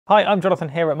Hi, I'm Jonathan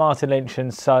here at Martin Lynch &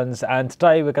 Sons, and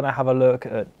today we're going to have a look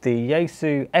at the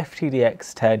Yaesu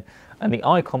FTdx10 and the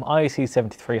Icom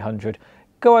IC-7300,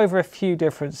 go over a few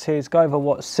differences, go over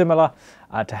what's similar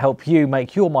to help you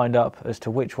make your mind up as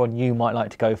to which one you might like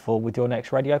to go for with your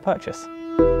next radio purchase.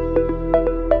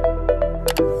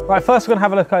 Right, first we're going to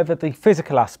have a look over the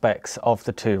physical aspects of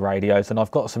the two radios, and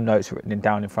I've got some notes written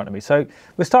down in front of me. So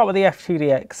we'll start with the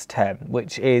FTdx10,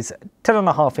 which is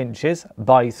 10.5 inches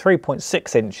by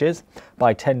 3.6 inches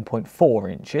by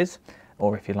 10.4 inches,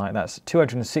 or if you like, that's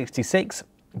 266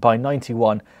 by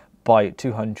 91 by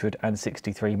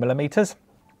 263 millimeters,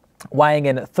 weighing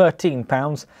in at 13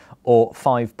 pounds or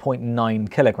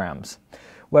 5.9 kilograms.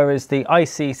 Whereas the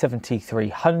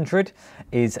IC-7300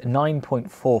 is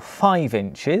 9.45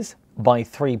 inches by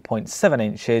 3.7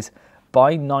 inches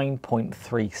by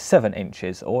 9.37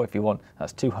 inches, or if you want,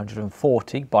 that's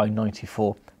 240 by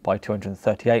 94 by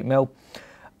 238 mil,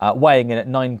 weighing in at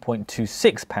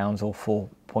 9.26 pounds or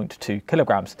 4.2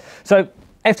 kilograms. So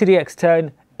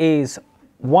FTdx10 is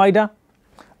wider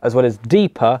as well as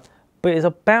deeper, but is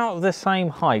about the same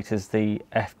height as the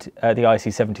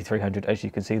IC-7300, as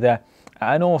you can see there,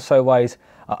 and also weighs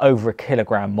over a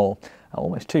kilogram more,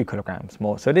 almost 2 kilograms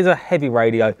more. So it is a heavy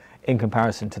radio in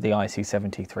comparison to the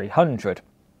IC-7300.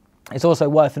 It's also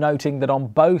worth noting that on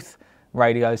both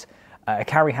radios, a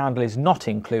carry handle is not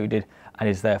included and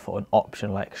is therefore an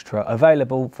optional extra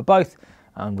available for both,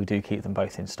 and we do keep them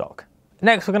both in stock.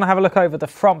 Next, we're going to have a look over the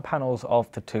front panels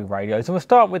of the two radios, and we'll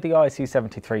start with the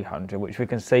IC-7300, which we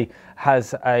can see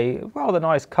has a rather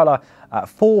nice colour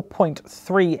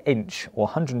 4.3 inch or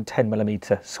 110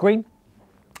 millimeter screen.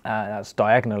 That's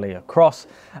diagonally across.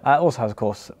 Also has, of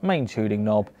course, main tuning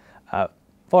knob,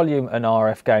 volume and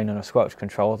RF gain and a squelch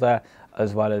control there,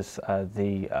 as well as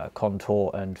the contour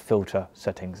and filter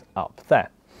settings up there.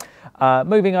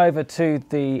 Moving over to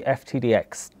the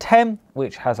FTdx10,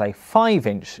 which has a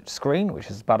 5-inch screen, which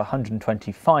is about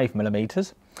 125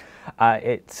 millimeters.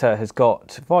 It has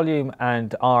got volume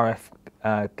and RF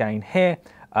gain here,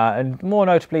 and more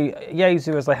notably,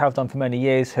 Yaesu, as they have done for many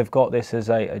years, have got this as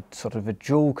a sort of a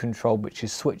dual control, which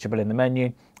is switchable in the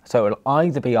menu. So it'll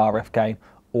either be RF gain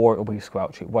or it'll be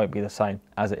squelch. It won't be the same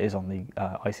as it is on the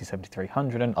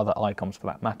IC-7300 and other Icoms for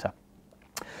that matter.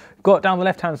 Got down the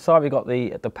left hand side, we've got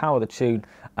the power, the tune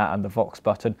and the Vox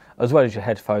button, as well as your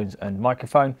headphones and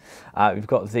microphone. We've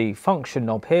got the function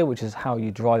knob here, which is how you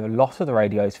drive a lot of the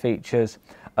radio's features,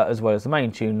 as well as the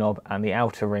main tune knob and the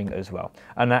outer ring as well.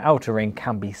 And that outer ring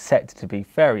can be set to be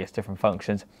various different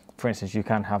functions. For instance, you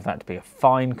can have that to be a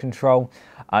fine control.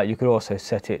 You could also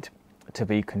set it to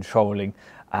be controlling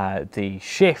the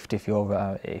shift if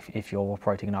you're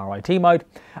operating in RIT mode.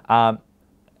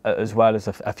 As well as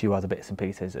a few other bits and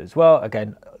pieces as well.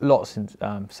 Again, lots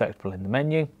selectable in the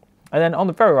menu. And then on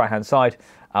the very right hand side,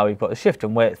 we've got the shift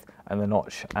and width and the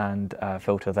notch and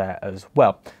filter there as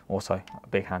well. Also a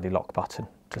big handy lock button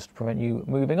just to prevent you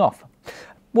moving off.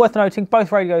 Worth noting,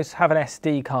 both radios have an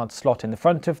SD card slot in the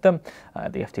front of them.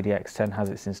 The FTdx10 has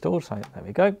its installed, so there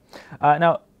we go.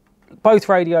 Now, both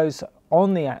radios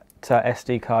on the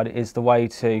SD card is the way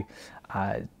to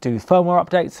do firmware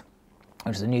updates,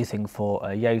 which is a new thing for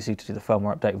Yaesu to do the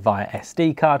firmware update via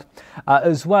SD card,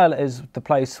 as well as the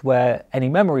place where any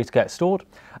memories get stored,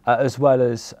 as well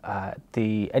as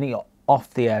any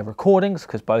off-the-air recordings,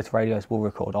 because both radios will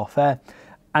record off-air,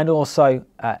 and also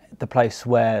the place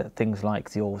where things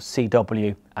like your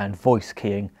CW and voice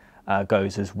keying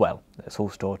goes as well. It's all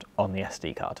stored on the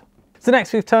SD card. So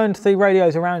next we've turned the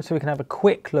radios around so we can have a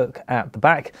quick look at the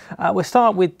back. We'll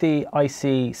start with the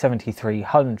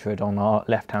IC-7300 on our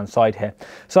left hand side here.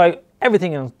 So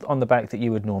everything on the back that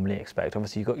you would normally expect.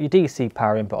 Obviously you've got your DC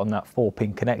power input on that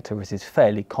 4-pin connector, which is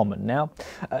fairly common now.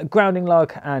 Grounding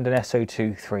lug and an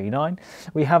SO239.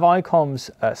 We have Icom's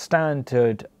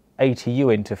standard ATU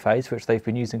interface, which they've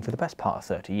been using for the best part of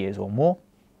 30 years or more.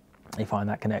 You find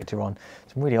that connector on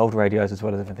some really old radios as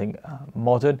well as everything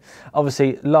modern.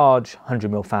 Obviously, large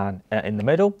 100mm fan in the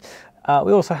middle.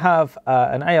 We also have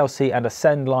an ALC and a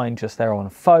send line just there on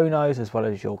phonos, as well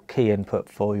as your key input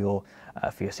for your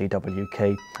CW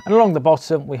key. And along the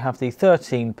bottom, we have the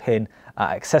 13-pin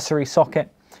accessory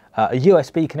socket, a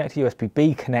USB connector,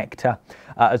 USB-B connector,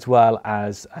 as well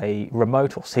as a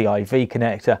remote or CIV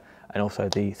connector, and also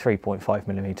the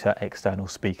 3.5mm external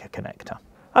speaker connector.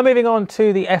 And moving on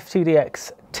to the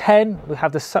FTdx10, we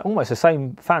have almost the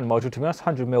same fan module, to be honest,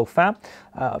 100mm fan.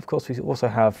 Of course, we also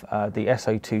have the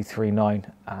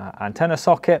SO239 antenna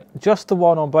socket, just the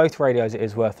one on both radios, it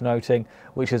is worth noting,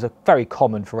 which is very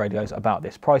common for radios about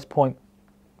this price point.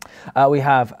 We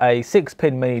have a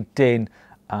 6-pin mini DIN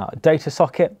data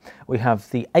socket. We have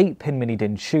the 8-pin mini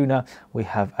DIN tuner. We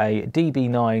have a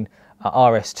DB9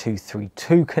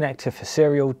 RS232 connector for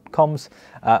serial comms,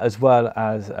 as well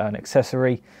as an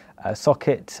accessory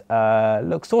socket.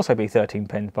 Looks to also be 13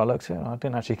 pins by looks. I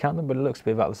didn't actually count them, but it looks to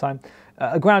be about the same.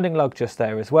 A grounding lug just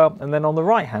there as well. And then on the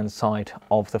right hand side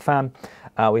of the fan,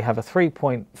 we have a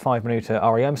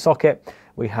 3.5mm REM socket.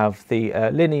 We have the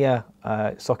linear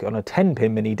socket on a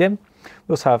 10-pin mini DIN.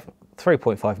 We also have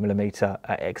 3.5mm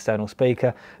external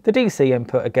speaker. The DC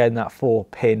input, again, that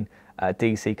 4-pin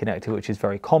DC connector, which is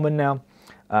very common now.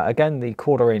 Again, the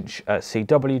 1/4-inch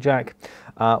CW jack.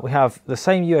 We have the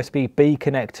same USB-B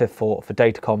connector for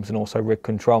data comms and also rig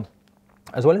control,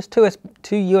 as well as two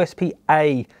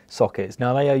USB-A sockets.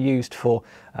 Now they are used for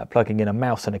plugging in a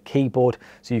mouse and a keyboard,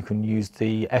 so you can use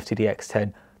the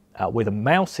FTdx10 with a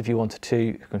mouse if you wanted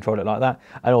to control it like that,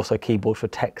 and also keyboard for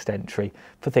text entry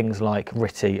for things like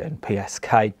RTTY and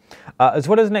PSK, as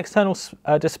well as an external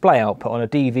display output on a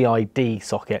DVI-D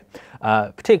socket.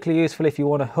 Particularly useful if you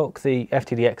want to hook the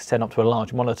FTdx10 up to a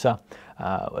large monitor,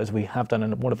 as we have done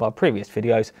in one of our previous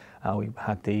videos. We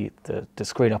had the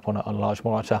screen up on a large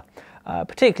monitor.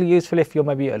 Particularly useful if you're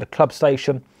maybe at a club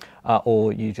station,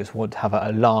 or you just want to have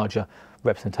a larger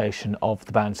representation of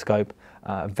the band scope.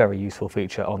 Very useful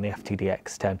feature on the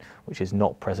FTdx10, which is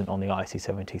not present on the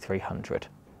IC-7300.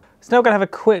 So now we're going to have a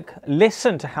quick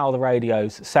listen to how the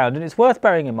radios sound, and it's worth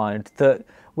bearing in mind that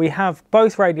we have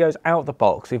both radios out the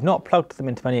box. We've not plugged them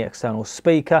into any external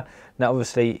speaker. Now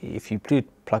obviously if you do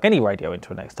plug any radio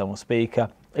into an external speaker,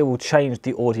 it will change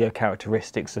the audio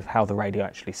characteristics of how the radio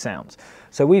actually sounds.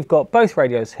 So we've got both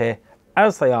radios here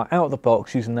as they are out of the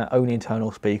box, using their own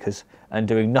internal speakers and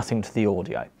doing nothing to the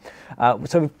audio.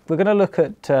 So we're going to look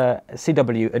at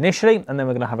CW initially, and then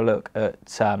we're going to have a look at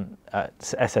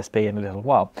SSB in a little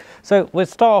while. So we'll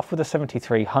start off with the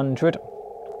 7300,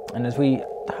 and as we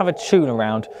have a tune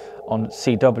around on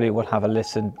CW, we'll have a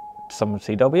listen to some of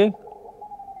CW.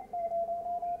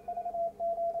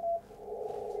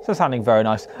 So sounding very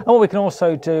nice. And what we can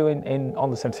also do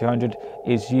on the 7300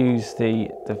 is use the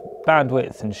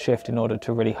bandwidth and shift in order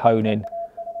to really hone in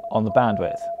on the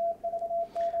bandwidth.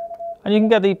 And you can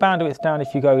get the bandwidth down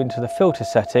if you go into the filter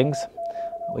settings,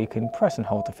 or you can press and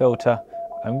hold the filter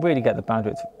and really get the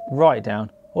bandwidth right down,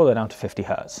 all the way down to 50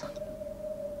 Hertz.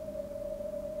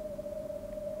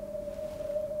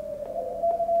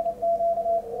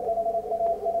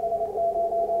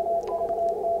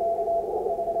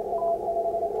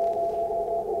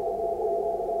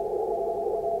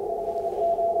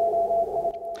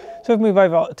 So we move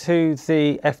over to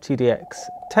the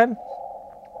FTdx10.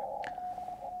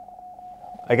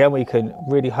 Again, we can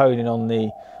really hone in on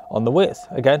the width,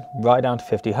 again, right down to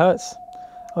 50 Hertz.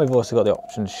 And we've also got the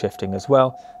option shifting as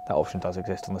well. That option does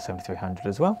exist on the 7300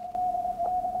 as well.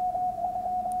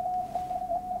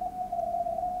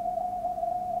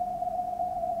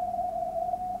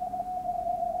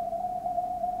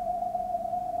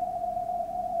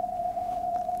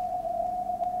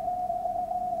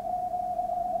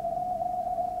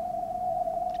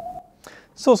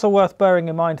 It's also worth bearing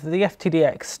in mind that the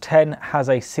FTdx10 has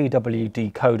a CW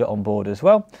decoder on board as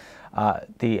well.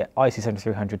 The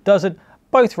IC-7300 doesn't.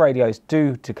 Both radios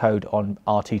do decode on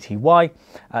RTTY,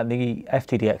 and the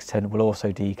FTdx10 will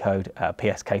also decode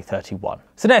PSK31.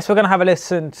 So next we're going to have a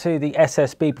listen to the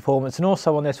SSB performance, and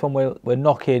also on this one we'll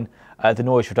knock in the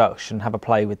noise reduction, have a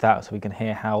play with that so we can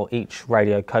hear how each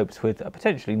radio copes with a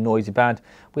potentially noisy band.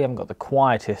 We haven't got the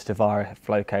quietest of RF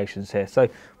locations here. So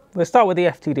we'll start with the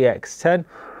FTdx10,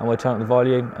 and we'll turn up the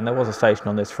volume, and there was a station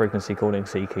on this frequency calling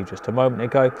CQ just a moment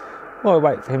ago. While we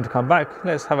wait for him to come back,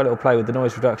 let's have a little play with the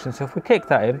noise reduction. So if we kick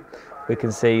that in, we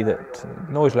can see that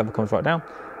noise level comes right down,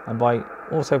 and by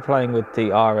also playing with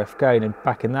the RF gain and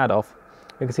backing that off,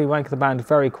 we can see we make the band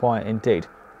very quiet indeed.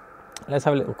 Let's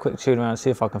have a little quick tune around and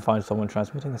see if I can find someone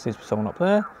transmitting. This is someone up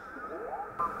there.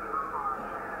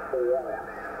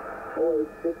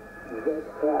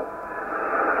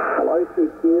 Hello,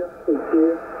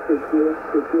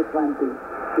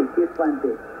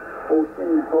 CQ20,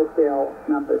 Ocean Hotel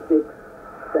number 6,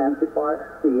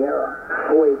 Zanzibar, Sierra,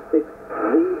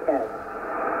 086VS,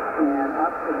 and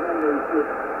Oscar Henry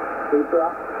 6, Libra,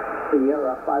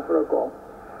 Sierra, 5 Golf.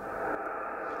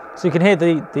 So you can hear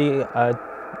the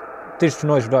digital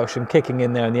noise reduction kicking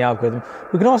in there in the algorithm.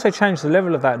 We can also change the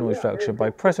level of that noise reduction by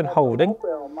pressing and holding,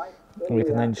 and we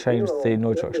can then change the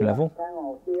noise reduction level.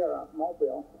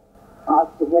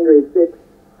 Oscar Henry 6,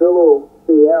 Zulu,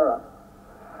 Sierra.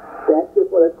 Thank you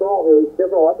for the call. There were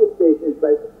several other stations,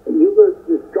 but you were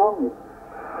the strongest.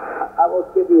 I will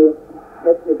give you a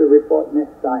technical report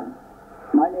next time.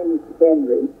 My name is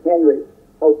Henry,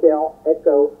 Hotel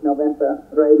Echo November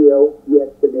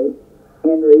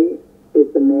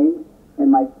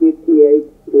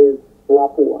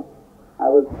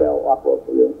Papa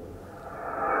for you.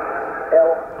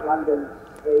 L, London,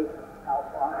 A,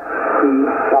 Alpha, P,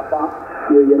 Papa,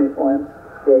 U, Uniform,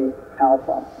 A,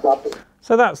 Alpha, Papa.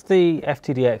 So that's the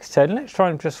FTdx10. Let's try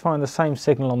and just find the same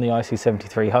signal on the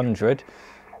IC-7300.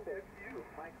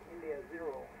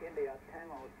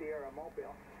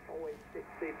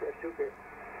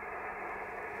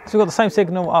 So we've got the same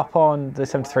signal up on the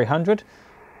 7300.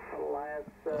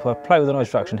 If I play with the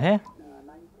noise reduction here.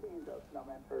 19th of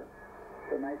November.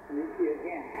 So nice to meet you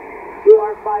again. You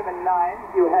are 5 and 9.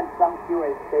 You had some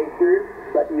QA spacers,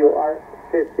 but you are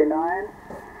 59.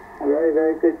 A very,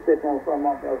 very good signal from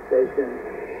mobile station.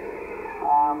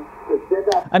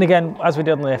 And again, as we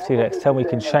did on the FTdx10, we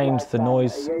can change the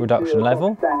noise reduction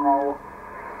level.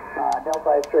 Delta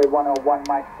X-ray 101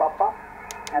 mic Papa,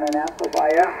 and an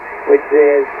amplifier, which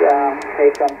is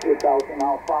Icom 2000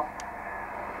 Alpha,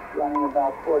 running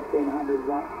about 1400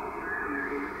 watts.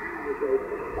 With a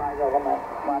 5-element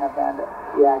monoband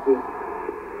Yagi,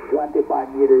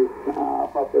 25 meters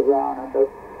above the ground on the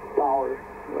tower,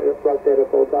 the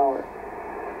prototypical tower.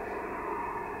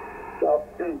 So,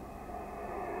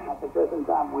 at the present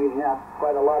time, we have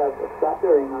quite a lot of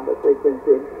stuttering on the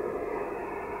frequency.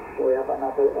 We have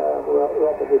another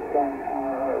rapidly strong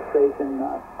station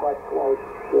quite close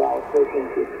to our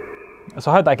frequency. So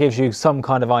I hope that gives you some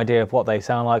kind of idea of what they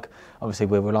sound like. Obviously,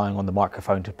 we're relying on the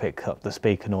microphone to pick up the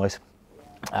speaker noise.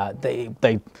 They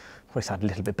probably sound a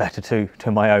little bit better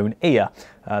to my own ear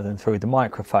than through the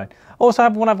microphone. Also, I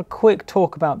want to have a quick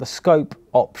talk about the scope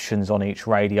options on each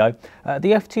radio.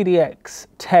 The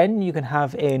FTdx10 you can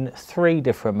have in 3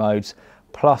 different modes,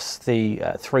 plus the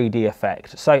 3D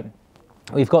effect. So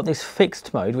we've got this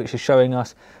fixed mode, which is showing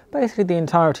us basically the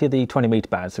entirety of the 20 meter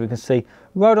band. So we can see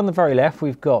right on the very left,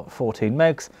 we've got 14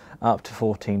 megs up to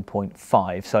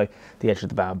 14.5. So the edge of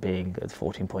the band being at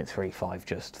 14.35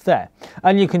 just there.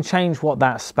 And you can change what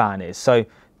that span is. So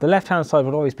the left-hand side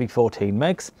would always be 14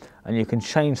 megs, and you can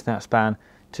change that span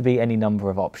to be any number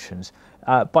of options.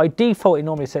 By default, it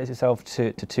normally sets itself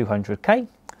to 200K.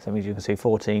 So that means you can see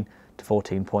 14 to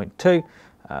 14.2.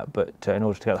 But in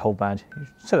order to get the whole band, you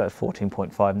set that at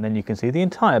 14.5, and then you can see the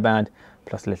entire band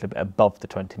plus a little bit above the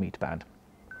 20 meter band.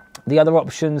 The other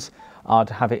options are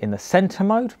to have it in the center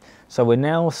mode. So we're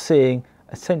now seeing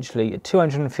essentially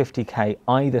 250K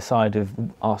either side of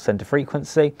our center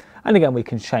frequency. And again, we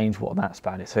can change what that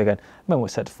span is. So again, remember we're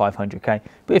set to 500K,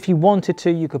 but if you wanted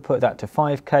to, you could put that to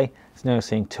 5K. So now you're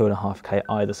seeing 2.5K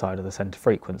either side of the center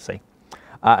frequency.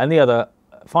 And the other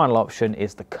final option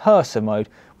is the cursor mode,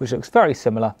 which looks very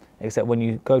similar, except when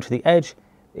you go to the edge,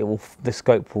 the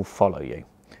scope will follow you.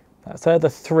 So the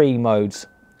 3 modes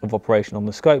of operation on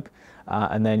the scope,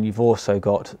 and then you've also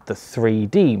got the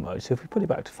 3D mode. So if we put it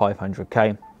back to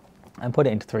 500K and put it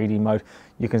into 3D mode,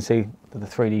 you can see the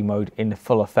 3D mode in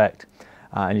full effect,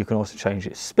 and you can also change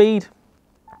its speed.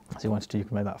 So you want to do, you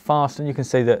can make that fast, and you can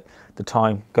see that the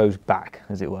time goes back,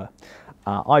 as it were.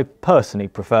 I personally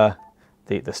prefer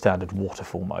the standard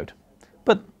waterfall mode,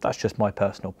 but that's just my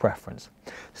personal preference.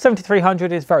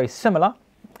 7300 is very similar,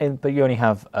 but you only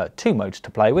have 2 modes to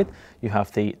play with. You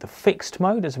have the fixed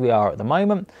mode, as we are at the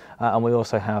moment, and we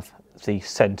also have the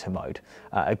center mode.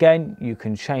 Again, you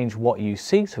can change what you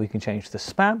see, so we can change the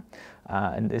span,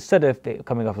 and instead of it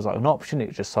coming up as like an option,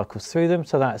 it just cycles through them.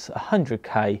 So that's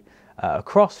 100K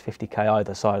across, 50K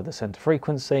either side of the center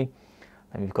frequency.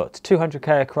 Then we've got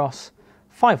 200K across,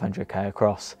 500K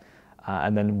across,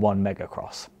 and then 1 meg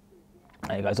across.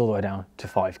 And it goes all the way down to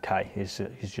 5K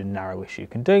is your narrowest you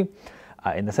can do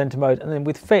in the center mode. And then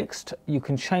with fixed, you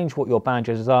can change what your band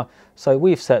gauges are. So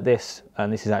we've set this,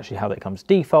 and this is actually how that comes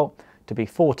default, to be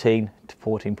 14 to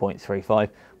 14.35,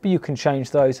 but you can change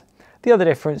those. The other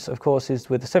difference, of course, is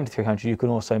with the 7300, you can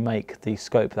also make the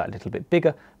scope that little bit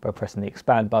bigger by pressing the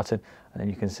expand button, and then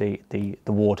you can see the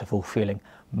waterfall feeling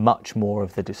much more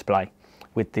of the display.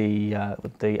 With the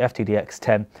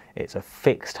FTdx10, it's a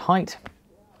fixed height.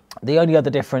 The only other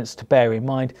difference to bear in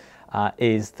mind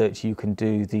is that you can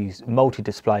do these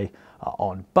multi-display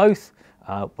on both.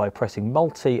 By pressing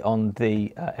multi on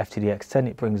the FTdx10,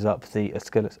 it brings up the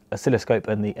oscilloscope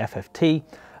and the FFT.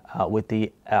 With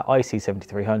the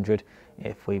IC-7300,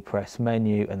 if we press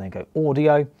menu and then go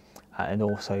audio and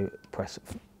also press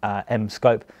M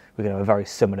scope, we're going to have a very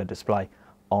similar display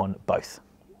on both.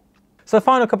 So the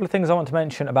final couple of things I want to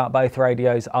mention about both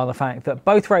radios are the fact that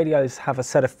both radios have a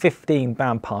set of 15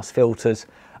 bandpass filters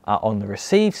on the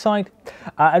receive side,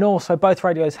 and also both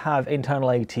radios have internal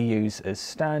ATUs as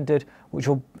standard, which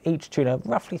will each tune a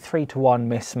roughly 3-to-1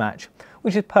 mismatch,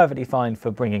 which is perfectly fine for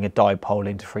bringing a dipole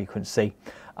into frequency.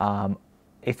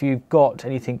 if you've got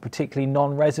anything particularly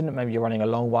non-resonant, maybe you're running a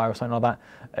long wire or something like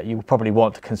that, you will probably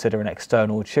want to consider an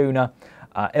external tuner.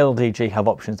 LDG have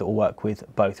options that will work with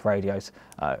both radios.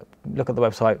 Look at the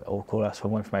website or call us for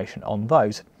more information on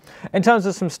those. In terms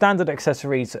of some standard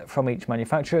accessories from each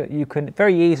manufacturer, you can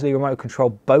very easily remote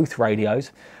control both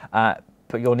radios,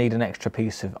 but you'll need an extra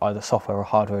piece of either software or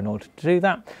hardware in order to do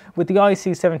that. With the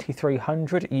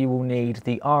IC-7300, you will need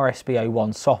the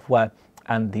RSBA1 software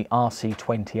and the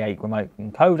RC28 remote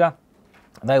encoder.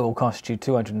 They will cost you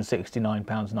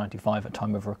 £269.95 at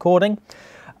time of recording,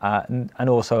 and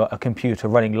also a computer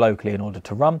running locally in order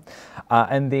to run.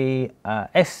 And the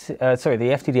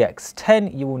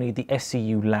FTdx10, you will need the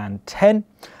SCU LAN 10,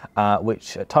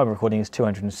 which at time of recording is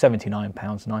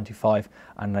 £279.95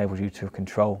 and enables you to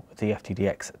control the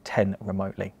FTdx10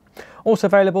 remotely. Also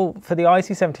available for the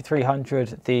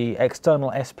IC-7300, the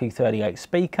external SP38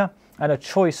 speaker and a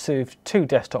choice of 2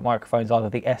 desktop microphones, either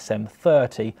the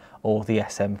SM30 or the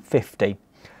SM50.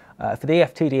 For the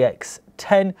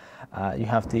FTdx10, you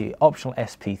have the optional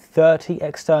SP30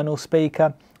 external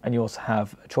speaker, and you also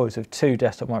have a choice of 2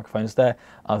 desktop microphones there,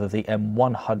 either the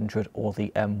M100 or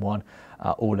the M1,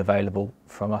 all available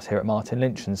from us here at Martin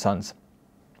Lynch & Sons.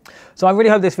 So I really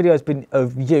hope this video has been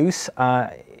of use.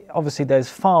 Obviously there's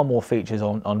far more features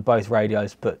on both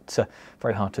radios, but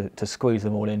very hard to squeeze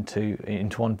them all into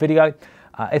one video.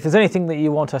 If there's anything that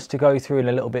you want us to go through in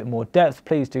a little bit more depth,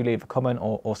 please do leave a comment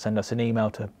or send us an email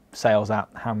to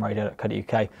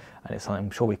sales@hamradio.co.uk, and it's something I'm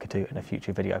sure we could do in a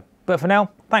future video. But for now,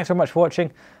 thanks very much for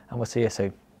watching, and we'll see you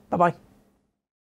soon. Bye bye.